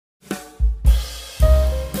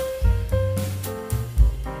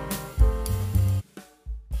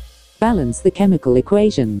balance the chemical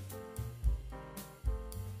equation.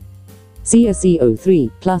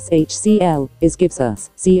 CaCO3 plus HCl gives us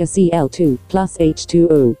CaCl2 plus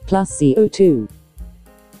H2O plus CO2.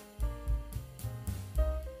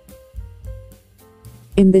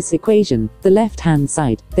 In this equation, the left-hand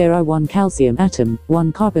side, there are 1 calcium atom,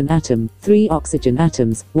 1 carbon atom, 3 oxygen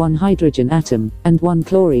atoms, 1 hydrogen atom, and 1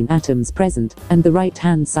 chlorine atoms present, and the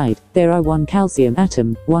right-hand side, there are 1 calcium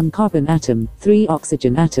atom, 1 carbon atom, 3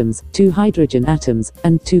 oxygen atoms, 2 hydrogen atoms,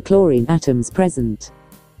 and 2 chlorine atoms present.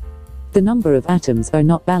 The number of atoms are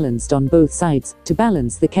not balanced on both sides. To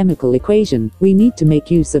balance the chemical equation, we need to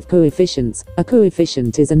make use of coefficients. A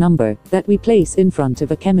coefficient is a number that we place in front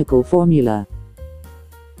of a chemical formula.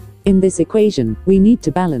 In this equation, we need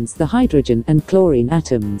to balance the hydrogen and chlorine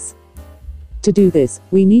atoms. To do this,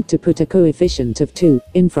 we need to put a coefficient of 2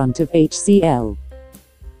 in front of HCl.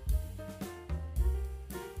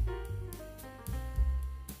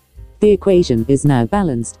 The equation is now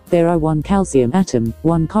balanced. There are 1 calcium atom,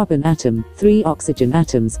 1 carbon atom, 3 oxygen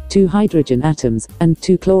atoms, 2 hydrogen atoms, and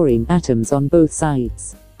 2 chlorine atoms on both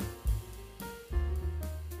sides.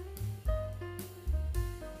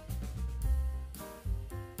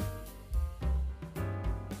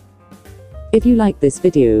 If you like this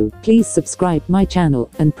video, please subscribe my channel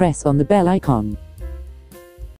and press on the bell icon.